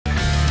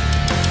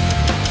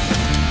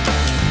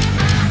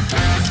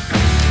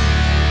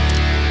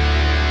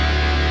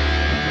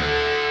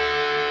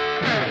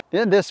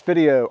In this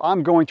video,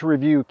 I'm going to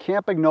review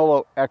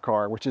Campagnolo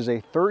Ekar, which is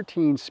a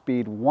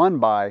 13-speed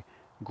 1x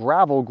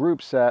gravel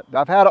group set.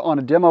 I've had it on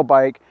a demo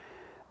bike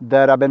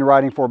that I've been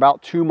riding for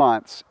about 2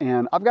 months,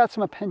 and I've got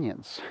some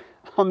opinions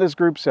on this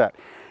group set.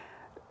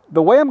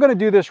 The way I'm going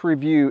to do this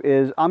review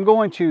is I'm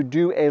going to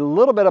do a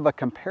little bit of a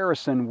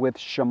comparison with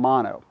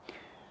Shimano,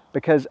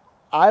 because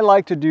I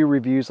like to do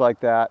reviews like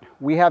that.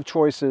 We have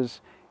choices,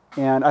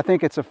 and I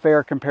think it's a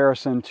fair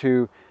comparison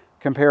to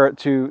compare it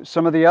to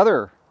some of the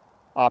other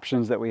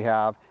options that we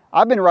have.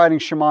 I've been riding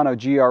Shimano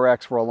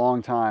GRX for a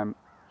long time.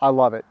 I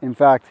love it. In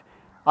fact,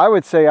 I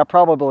would say I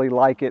probably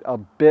like it a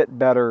bit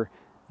better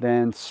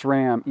than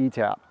SRAM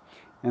ETAP.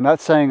 And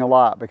that's saying a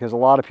lot because a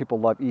lot of people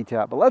love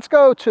ETAP. But let's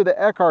go to the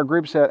Ekar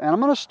group set, and I'm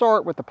going to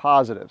start with the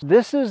positives.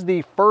 This is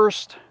the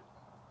first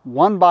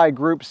 1x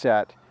group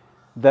set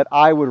that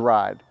I would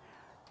ride.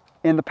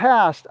 In the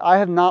past, I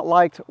have not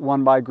liked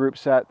 1x group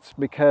sets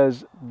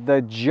because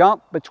the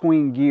jump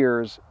between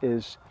gears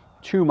is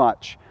too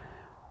much.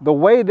 The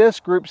way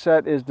this group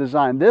set is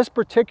designed, this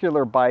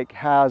particular bike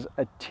has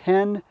a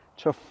 10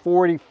 to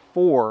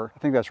 44, I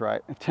think that's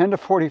right, a 10 to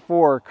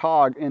 44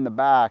 cog in the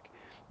back.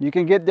 You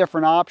can get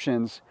different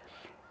options,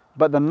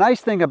 but the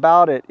nice thing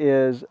about it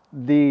is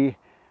the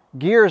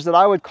gears that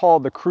I would call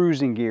the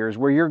cruising gears,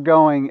 where you're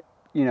going,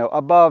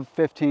 above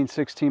 15,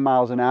 16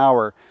 miles an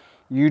hour,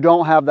 you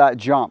don't have that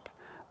jump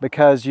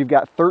because you've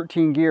got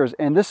 13 gears.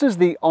 And this is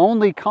the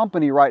only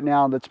company right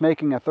now that's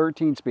making a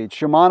 13-speed.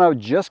 Shimano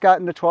just got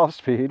into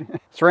 12-speed.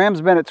 SRAM's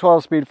been at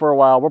 12-speed for a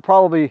while. We'll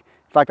probably, in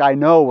fact, I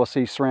know we'll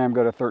see SRAM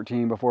go to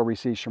 13 before we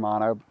see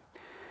Shimano.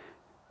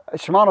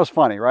 Shimano's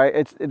funny,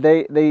 right?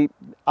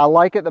 I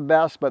like it the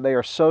best, but they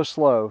are so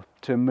slow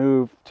to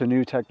move to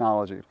new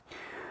technology.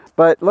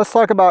 But let's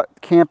talk about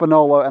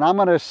Campagnolo, and I'm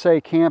gonna say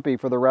Campy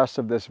for the rest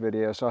of this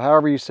video. So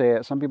however you say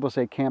it, some people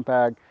say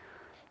Campag,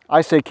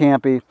 I say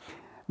Campy.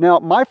 Now,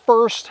 my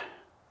first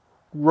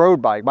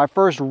road bike, my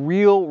first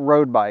real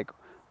road bike,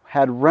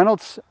 had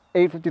Reynolds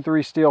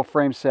 853 steel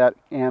frame set,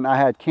 and I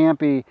had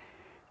Campy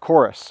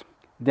Chorus,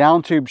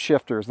 down tube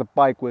shifters. The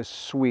bike was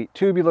sweet.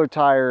 Tubular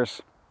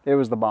tires, it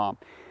was the bomb.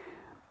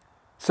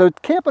 So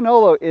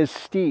Campagnolo is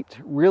steeped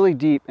really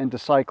deep into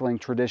cycling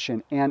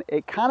tradition, and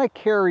it kind of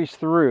carries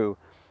through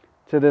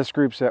to this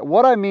group set.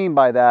 What I mean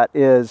by that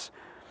is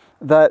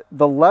that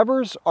the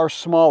levers are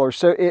smaller.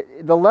 So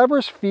the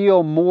levers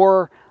feel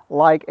more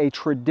like a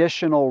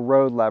traditional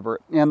road lever.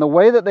 And the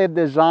way that they've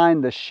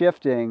designed the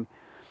shifting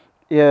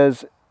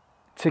is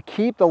to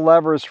keep the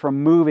levers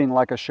from moving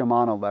like a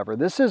Shimano lever.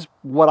 This is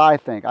what I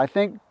think. I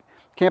think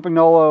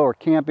Campagnolo or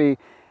Campy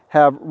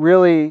have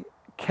really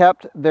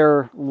kept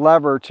their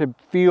lever to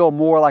feel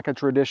more like a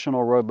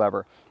traditional road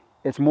lever.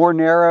 It's more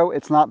narrow,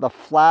 it's not the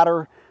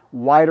flatter,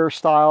 wider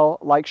style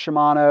like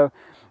Shimano,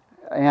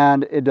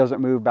 and it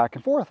doesn't move back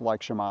and forth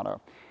like Shimano.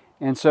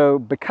 And so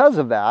because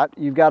of that,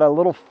 you've got a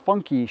little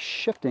funky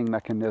shifting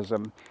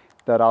mechanism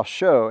that I'll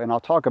show and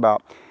I'll talk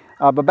about.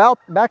 But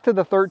back to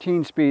the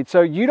 13 speed.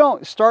 So you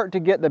don't start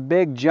to get the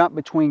big jump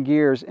between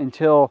gears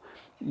until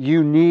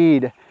you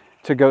need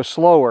to go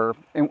slower,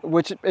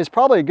 which is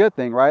probably a good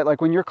thing, right? Like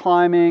when you're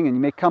climbing and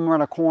you may come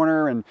around a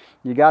corner and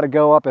you got to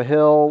go up a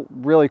hill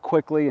really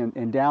quickly and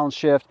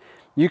downshift,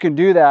 you can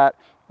do that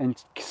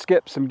and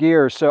skip some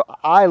gears. So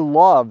I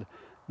love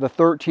the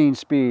 13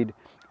 speed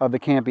of the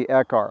Campy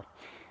Ekar.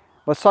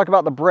 Let's talk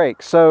about the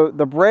brakes. So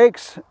the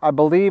brakes, I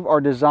believe, are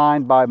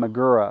designed by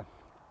Magura.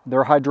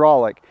 They're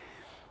hydraulic.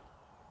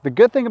 The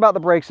good thing about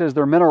the brakes is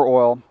they're mineral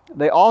oil.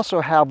 They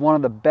also have one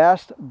of the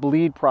best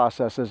bleed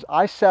processes.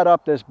 I set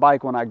up this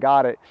bike when I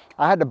got it.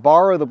 I had to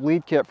borrow the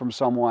bleed kit from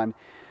someone,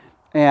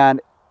 and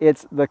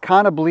it's the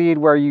kind of bleed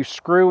where you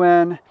screw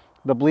in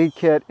the bleed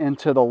kit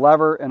into the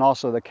lever and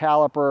also the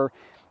caliper,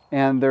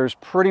 and there's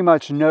pretty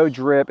much no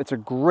drip. It's a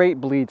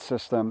great bleed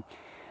system.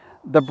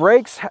 The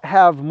brakes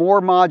have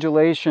more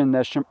modulation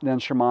than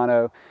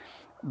Shimano,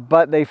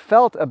 but they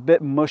felt a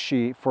bit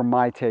mushy for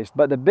my taste.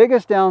 But the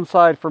biggest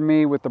downside for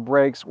me with the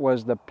brakes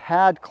was the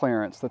pad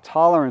clearance. The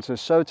tolerance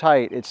is so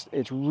tight,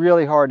 it's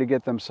really hard to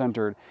get them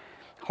centered,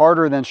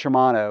 harder than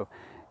Shimano.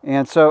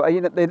 And so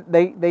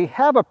they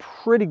have a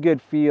pretty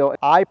good feel.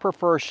 I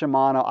prefer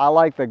Shimano. I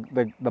like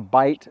the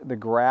bite, the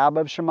grab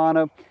of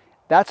Shimano.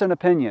 That's an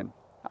opinion.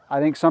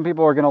 I think some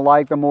people are going to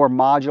like the more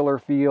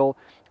modular feel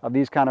of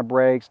these kind of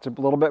brakes. It's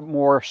a little bit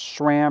more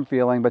SRAM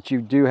feeling, but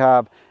you do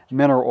have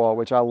mineral oil,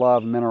 which I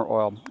love mineral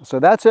oil. So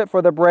that's it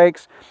for the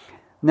brakes.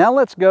 Now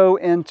let's go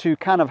into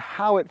kind of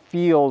how it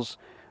feels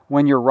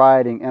when you're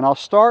riding, and I'll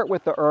start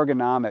with the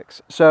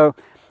ergonomics. So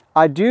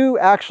I do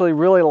actually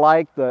really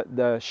like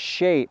the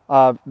shape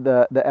of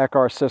the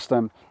Ekar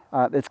system.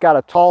 It's got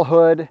a tall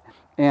hood,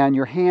 and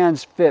your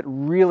hands fit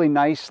really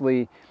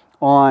nicely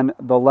on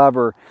the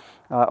lever,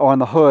 on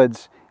the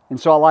hoods. And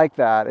so I like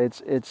that.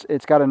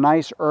 It's got a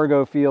nice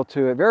ergo feel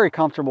to it, very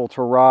comfortable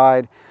to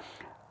ride.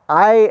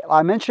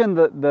 I mentioned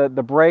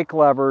the brake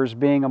levers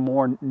being a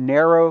more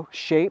narrow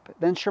shape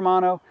than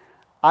Shimano.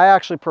 I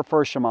actually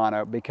prefer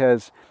Shimano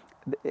because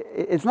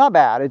it's not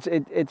bad.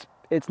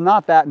 It's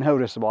not that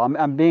noticeable.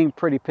 I'm being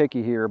pretty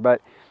picky here, but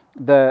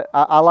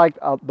I like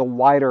the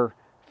wider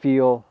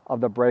feel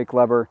of the brake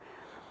lever.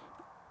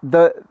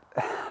 The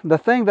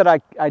thing that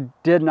I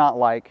did not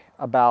like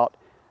about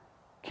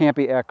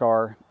Campagnolo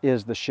Ekar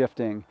is the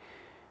shifting.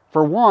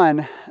 For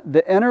one,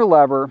 the inner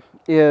lever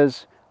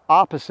is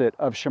opposite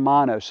of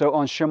Shimano. So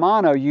on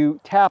Shimano, you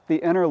tap the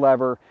inner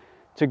lever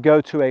to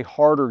go to a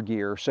harder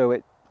gear. So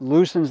it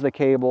loosens the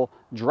cable,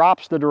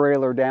 drops the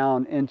derailleur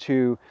down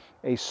into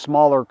a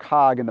smaller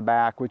cog in the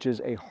back, which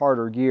is a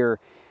harder gear.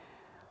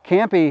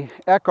 Campagnolo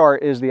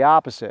Ekar is the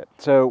opposite.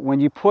 So when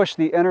you push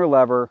the inner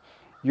lever,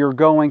 you're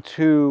going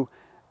to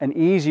an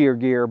easier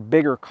gear,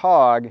 bigger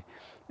cog.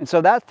 And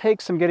so that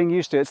takes some getting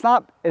used to. It's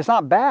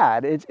not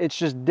bad, it's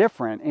just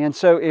different. And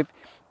so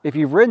if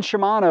you've ridden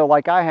Shimano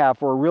like I have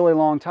for a really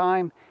long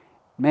time,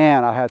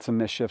 man, I had some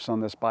misshifts on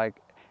this bike.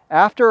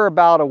 After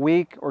about a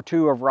week or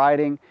two of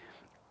riding,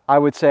 I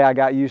would say I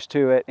got used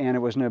to it and it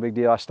was no big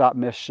deal. I stopped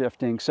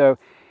misshifting. So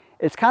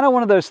it's kind of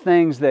one of those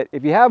things that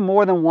if you have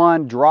more than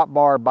one drop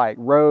bar bike,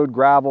 road,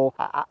 gravel,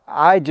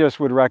 I just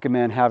would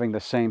recommend having the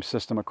same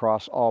system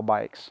across all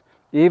bikes.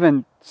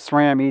 Even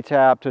SRAM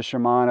ETAP to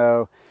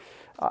Shimano,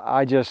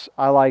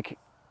 I like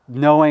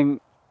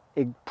knowing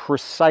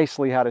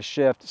precisely how to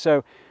shift.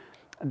 So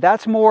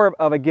that's more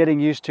of a getting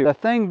used to. The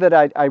thing that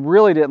I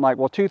really didn't like,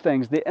 well, two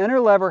things. The inner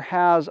lever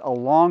has a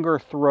longer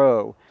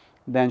throw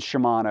than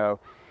Shimano.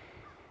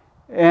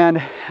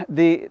 And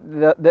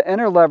the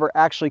inner lever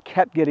actually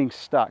kept getting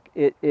stuck.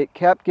 It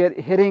kept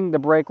hitting the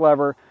brake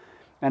lever,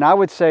 and I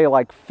would say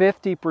like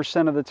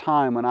 50% of the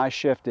time when I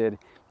shifted,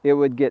 it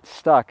would get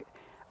stuck.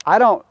 I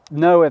don't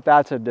know if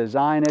that's a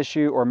design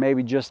issue or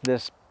maybe just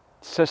this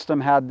system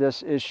had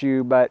this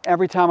issue, but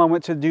every time I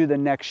went to do the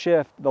next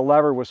shift, the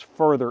lever was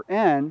further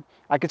in.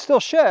 I could still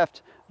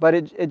shift, but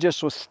it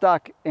just was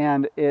stuck,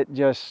 and it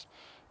was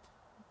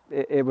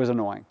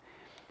annoying.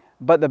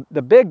 But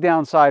the big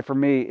downside for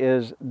me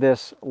is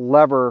this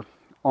lever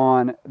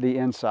on the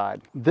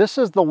inside. This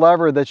is the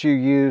lever that you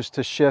use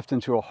to shift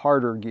into a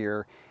harder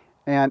gear,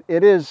 and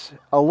it is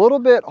a little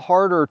bit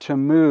harder to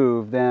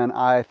move than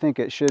I think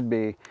it should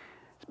be.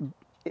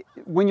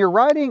 When you're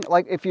riding,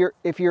 like if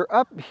you're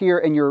up here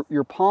and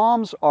your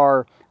palms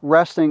are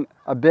resting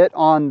a bit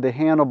on the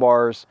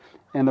handlebars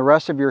and the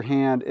rest of your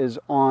hand is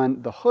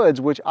on the hoods,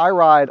 which I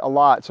ride a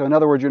lot. So in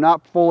other words, you're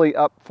not fully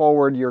up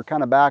forward, you're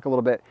kind of back a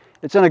little bit.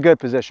 It's in a good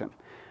position.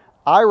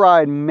 I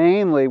ride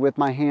mainly with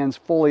my hands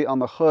fully on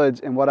the hoods,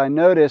 and what I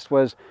noticed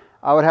was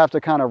I would have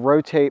to kind of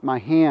rotate my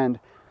hand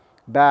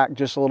back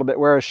just a little bit,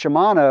 whereas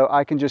Shimano,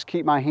 I can just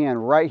keep my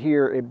hand right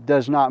here. It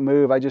does not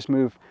move. I just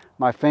move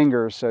my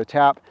fingers. So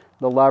tap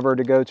the lever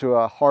to go to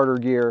a harder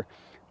gear,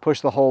 push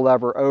the whole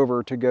lever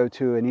over to go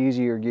to an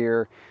easier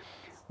gear.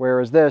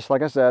 Whereas this,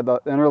 like I said, the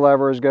inner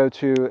levers go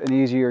to an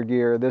easier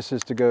gear. This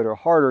is to go to a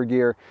harder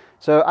gear.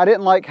 So I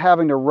didn't like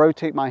having to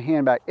rotate my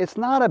hand back. It's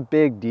not a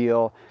big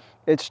deal.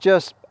 It's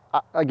just,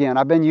 again,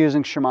 I've been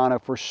using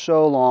Shimano for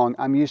so long.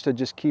 I'm used to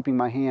just keeping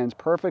my hands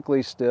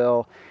perfectly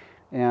still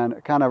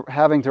and kind of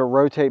having to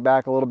rotate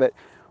back a little bit.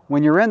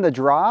 When you're in the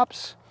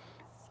drops,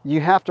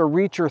 you have to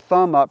reach your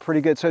thumb up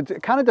pretty good. So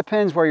it kind of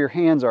depends where your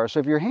hands are. So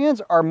if your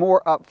hands are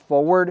more up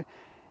forward,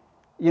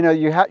 you know,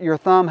 your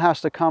thumb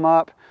has to come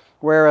up,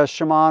 whereas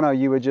Shimano,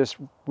 you would just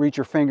reach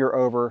your finger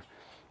over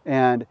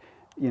and,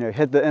 you know,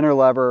 hit the inner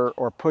lever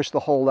or push the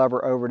whole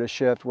lever over to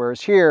shift. Whereas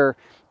here,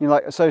 you know,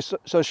 like, so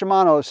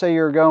Shimano, say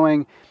you're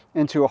going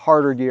into a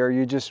harder gear,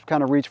 you just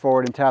kind of reach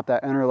forward and tap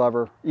that inner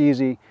lever,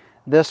 easy.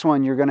 This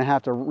one, you're gonna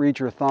have to reach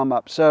your thumb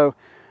up. So,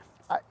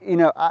 you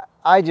know,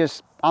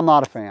 I'm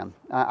not a fan.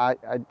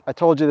 I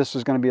told you this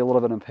was going to be a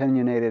little bit of an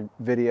opinionated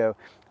video.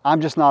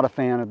 I'm just not a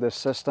fan of this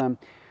system.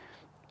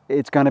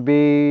 It's going to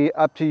be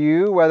up to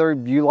you whether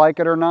you like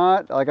it or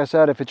not. Like I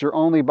said, if it's your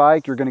only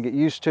bike, you're going to get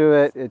used to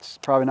it. It's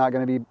probably not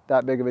going to be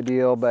that big of a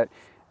deal, but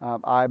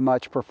I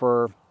much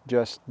prefer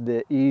just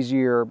the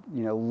easier,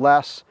 you know,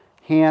 less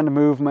hand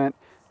movement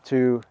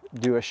to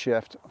do a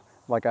shift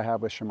like I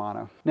have with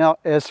Shimano. Now,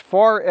 as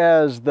far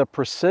as the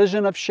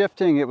precision of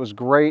shifting, it was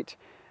great.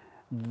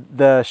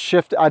 The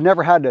shift, I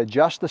never had to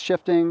adjust the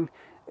shifting.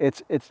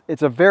 It's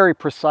a very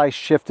precise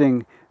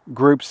shifting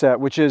group set,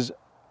 which is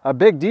a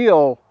big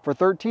deal for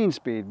 13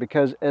 speed,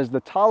 because as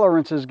the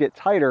tolerances get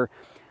tighter,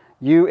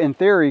 you in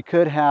theory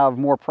could have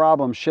more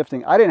problems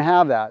shifting. I didn't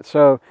have that,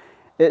 so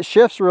it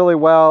shifts really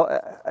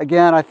well.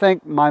 Again, I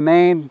think my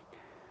main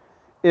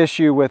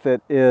issue with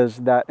it is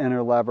that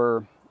inner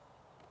lever.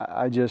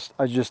 I just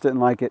didn't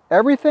like it.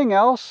 Everything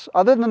else,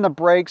 other than the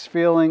brakes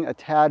feeling a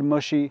tad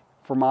mushy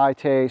for my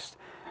taste,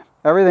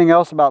 everything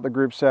else about the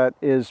group set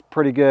is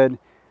pretty good,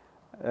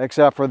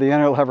 except for the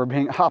inner lever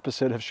being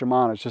opposite of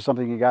Shimano. It's just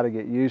something you got to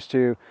get used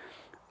to.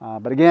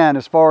 But again,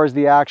 as far as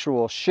the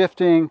actual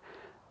shifting,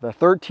 the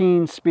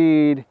 13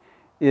 speed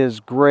is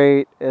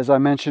great. As I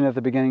mentioned at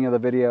the beginning of the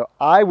video,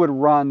 I would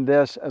run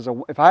this as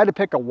if I had to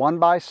pick a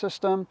 1x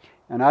system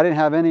and I didn't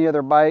have any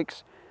other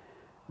bikes,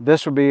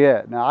 this would be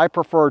it. Now I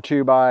prefer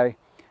 2x.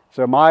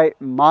 So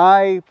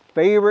my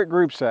favorite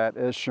group set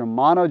is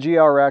Shimano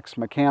GRX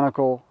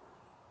mechanical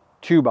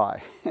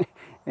 2x.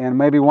 And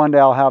maybe one day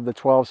I'll have the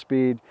 12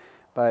 speed,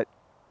 but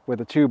with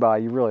a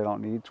 2x, you really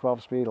don't need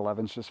 12 speed,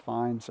 11's just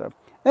fine. So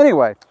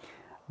anyway,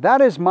 that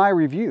is my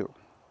review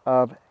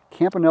of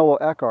Campagnolo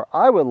Ekar.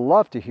 I would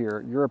love to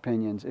hear your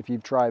opinions if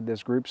you've tried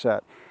this group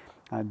set.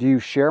 Do you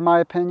share my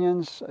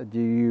opinions?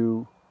 Do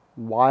you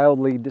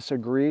wildly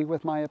disagree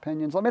with my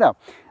opinions? Let me know.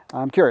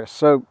 I'm curious.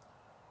 So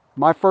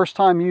my first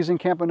time using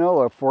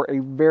Campagnolo for a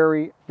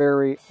very,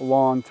 very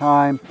long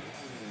time.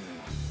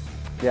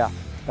 Yeah,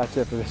 that's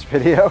it for this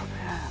video.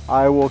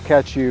 I will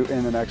catch you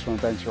in the next one.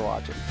 Thanks for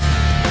watching.